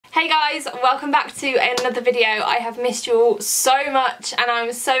Hey guys, welcome back to another video. I have missed you all so much and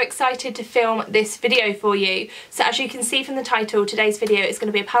I'm so excited to film this video for you. So as you can see from the title, today's video is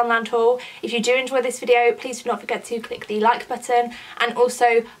going to be a Poundland haul. If you do enjoy this video, please do not forget to click the like button, and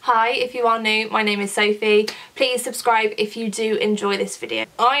also hi if you are new, my name is Sophie. Please subscribe if you do enjoy this video.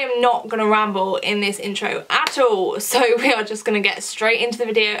 I am not going to ramble in this intro at all, so we are just going to get straight into the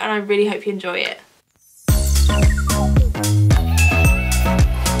video and I really hope you enjoy it.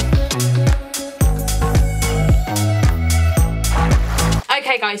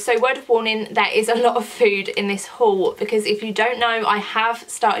 Okay guys, so word of warning, there is a lot of food in this haul because if you don't know, I have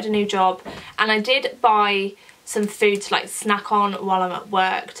started a new job and I did buy some food to like snack on while I'm at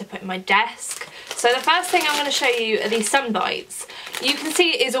work to put in my desk. So the first thing I'm going to show you are these sun bites. You can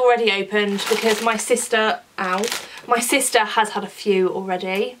see it is already opened because my sister has had a few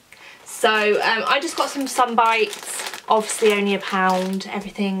already. So I just got some sun bites, obviously only £1,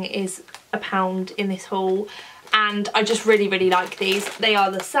 everything is £1 in this haul. And I just really like these. They are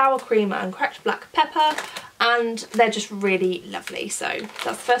the sour cream and cracked black pepper and they're just really lovely. So that's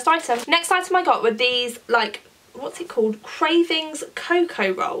the first item. Next item I got were these, like, what's it called? Cravings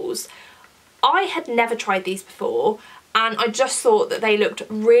cocoa rolls. I had never tried these before and I just thought that they looked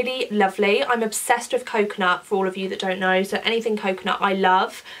really lovely. I'm obsessed with coconut, for all of you that don't know, so anything coconut I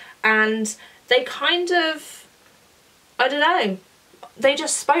love. And they kind of, I don't know, they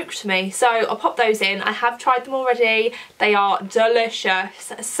just spoke to me, so I'll pop those in. I have tried them already. They are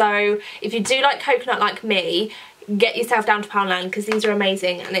delicious. So if you do like coconut like me, get yourself down to Poundland because these are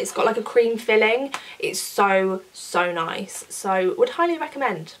amazing and it's got like a cream filling. It's so nice, so would highly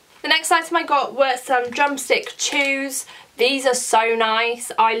recommend. The next item I got were some drumstick chews. These are so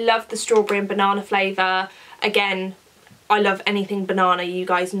nice. I love the strawberry and banana flavour. Again, I love anything banana, you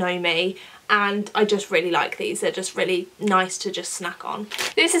guys know me. And I just really like these. They're just really nice to just snack on.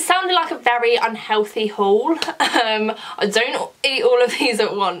 This is sounding like a very unhealthy haul. I don't eat all of these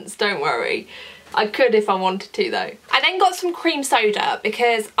at once, don't worry. I could if I wanted to though. I then got some cream soda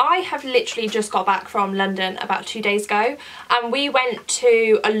because I have literally just got back from London about 2 days ago and we went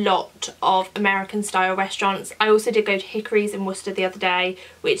to a lot of American style restaurants. I also did go to Hickory's in Worcester the other day,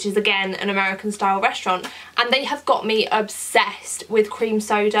 which is again an American style restaurant, and they have got me obsessed with cream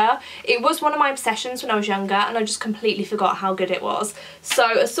soda. It was one of my obsessions when I was younger and I just completely forgot how good it was. So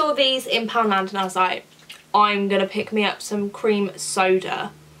I saw these in Poundland and I was like, I'm gonna pick me up some cream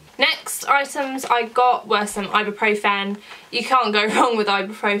soda. Next items I got were some ibuprofen. You can't go wrong with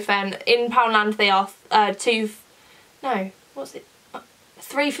ibuprofen. In Poundland they are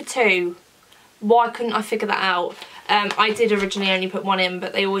 3 for 2. Why couldn't I figure that out? I did originally only put 1 in,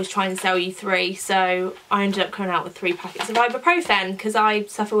 but they always try and sell you 3, so I ended up coming out with 3 packets of ibuprofen because I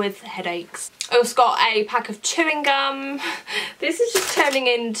suffer with headaches. I also got a pack of chewing gum. This is just turning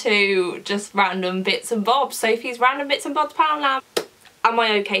into just random bits and bobs. Sophie's random bits and bobs Poundland. Am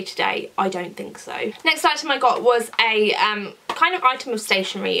I okay today? I don't think so. Next item I got was a kind of item of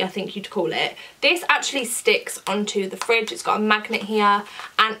stationery, I think you'd call it. This actually sticks onto the fridge. It's got a magnet here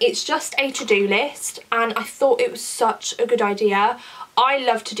and it's just a to-do list, and I thought it was such a good idea. I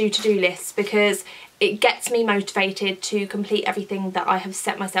love to do to-do lists because it gets me motivated to complete everything that I have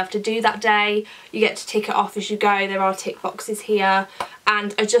set myself to do that day. You get to tick it off as you go. There are tick boxes here.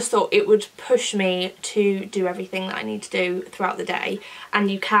 And I just thought it would push me to do everything that I need to do throughout the day.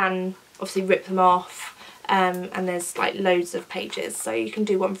 And you can obviously rip them off. And there's like loads of pages. So you can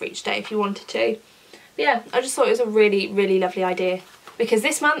do one for each day if you wanted to. But yeah, I just thought it was a really lovely idea. Because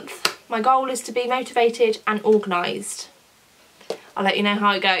this month, my goal is to be motivated and organised. I'll let you know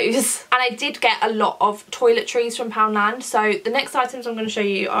how it goes. And I did get a lot of toiletries from Poundland. So the next items I'm going to show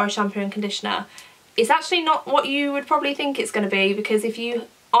you are a shampoo and conditioner. It's actually not what you would probably think it's going to be, because if you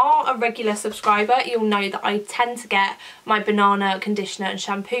are a regular subscriber, you'll know that I tend to get my banana conditioner and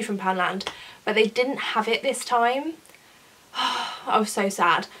shampoo from Poundland. But they didn't have it this time. I was so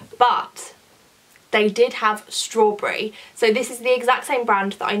sad. But they did have strawberry. So this is the exact same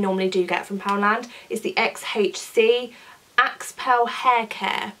brand that I normally do get from Poundland. It's the XHC Axpel Hair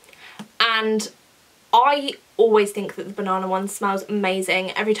Care, and I always think that the banana one smells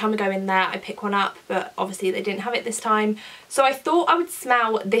amazing. Every time I go in there I pick one up, but obviously they didn't have it this time, so I thought I would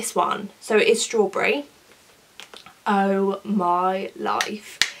smell this one. So it is strawberry. Oh my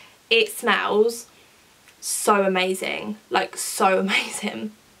life, it smells so amazing, like so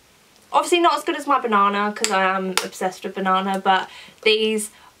amazing. Obviously not as good as my banana because I am obsessed with banana, but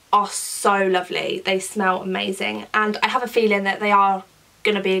these are so lovely. They smell amazing and I have a feeling that they are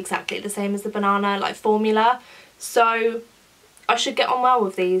going to be exactly the same as the banana like formula, so I should get on well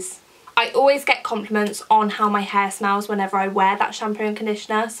with these. I always get compliments on how my hair smells whenever I wear that shampoo and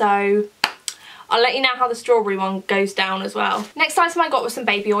conditioner, so I'll let you know how the strawberry one goes down as well. Next item I got was some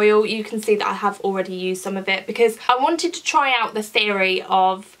baby oil. You can see that I have already used some of it because I wanted to try out the theory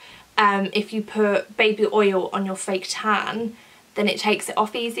of if you put baby oil on your fake tan, then it takes it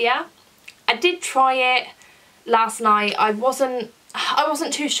off easier. I did try it last night. I wasn't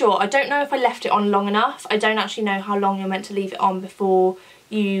too sure. I don't know if I left it on long enough. I don't actually know how long you're meant to leave it on before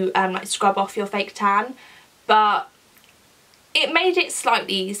you like scrub off your fake tan, but it made it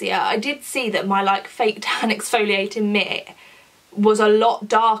slightly easier. I did see that my like fake tan exfoliating mitt was a lot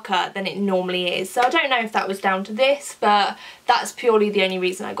darker than it normally is, so I don't know if that was down to this, but that's purely the only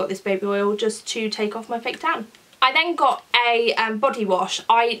reason I got this baby oil, just to take off my fake tan. I then got a body wash.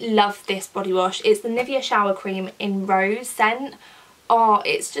 I love this body wash. It's the Nivea shower cream in rose scent. Oh,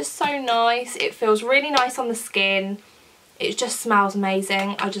 it's just so nice. It feels really nice on the skin. It just smells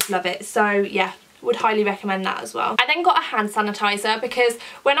amazing. I just love it. So yeah, would highly recommend that as well. I then got a hand sanitizer because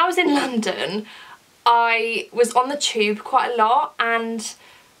when I was in London, I was on the tube quite a lot, and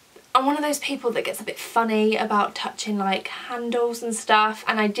I'm one of those people that gets a bit funny about touching like handles and stuff,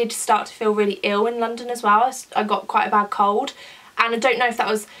 and I did start to feel really ill in London as well. I got quite a bad cold, and I don't know if that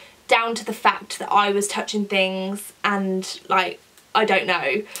was down to the fact that I was touching things and like, I don't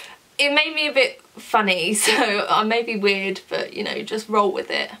know. It made me a bit funny, so I may be weird, but you know, just roll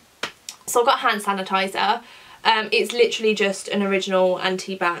with it. So I got hand sanitizer. It's literally just an original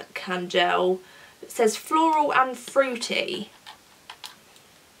anti-bac hand gel. It says floral and fruity.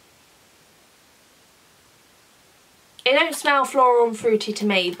 It don't smell floral and fruity to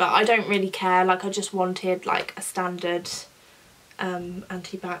me, but I don't really care. Like, I just wanted like a standard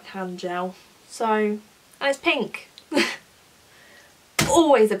anti-bac hand gel. So, and it's pink.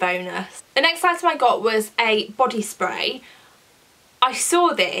 Always a bonus. The next item I got was a body spray. I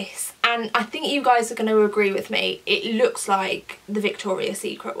saw this and I think you guys are going to agree with me. It looks like the Victoria's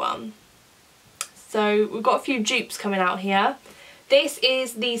Secret one. So we've got a few dupes coming out here. This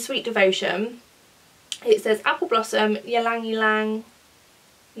is the Sweet Devotion. It says apple blossom, ylang ylang,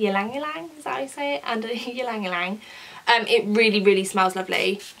 ylang ylang, is that how you say it? And ylang ylang. It really smells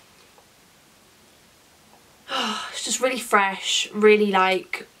lovely. It's just really fresh, really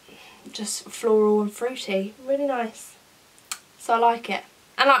like just floral and fruity, really nice. So I like it.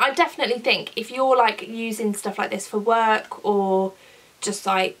 And I definitely think if you're like using stuff like this for work or just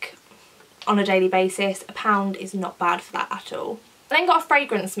like on a daily basis, £1 is not bad for that at all. I then got a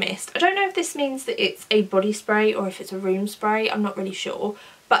fragrance mist. I don't know if this means that it's a body spray or if it's a room spray, I'm not really sure,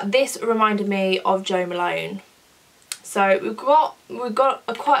 but this reminded me of Jo Malone. So we've got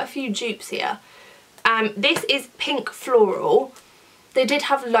quite a few dupes here. This is pink floral. They did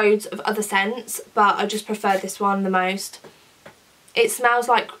have loads of other scents, but I just prefer this one the most. It smells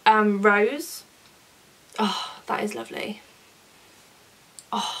like rose. Oh, that is lovely.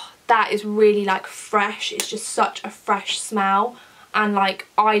 Oh, that is really like fresh. It's just such a fresh smell, and like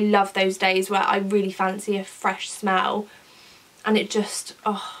I love those days where I really fancy a fresh smell, and it just,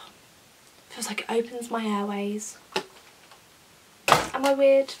 oh, feels like it opens my airways. Am I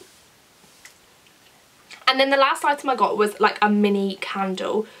weird? And then the last item I got was like a mini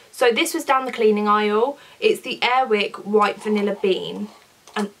candle. So this was down the cleaning aisle. It's the Airwick White Vanilla Bean.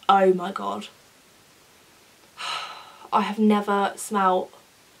 And oh my god. I have never smelled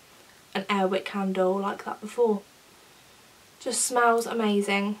an Airwick candle like that before. Just smells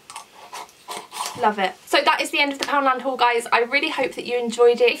amazing. Love it. So that is the end of the Poundland haul, guys. I really hope that you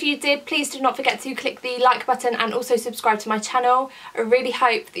enjoyed it. If you did, please do not forget to click the like button and also subscribe to my channel. I really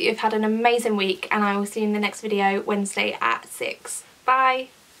hope that you've had an amazing week, and I will see you in the next video Wednesday at 6. Bye.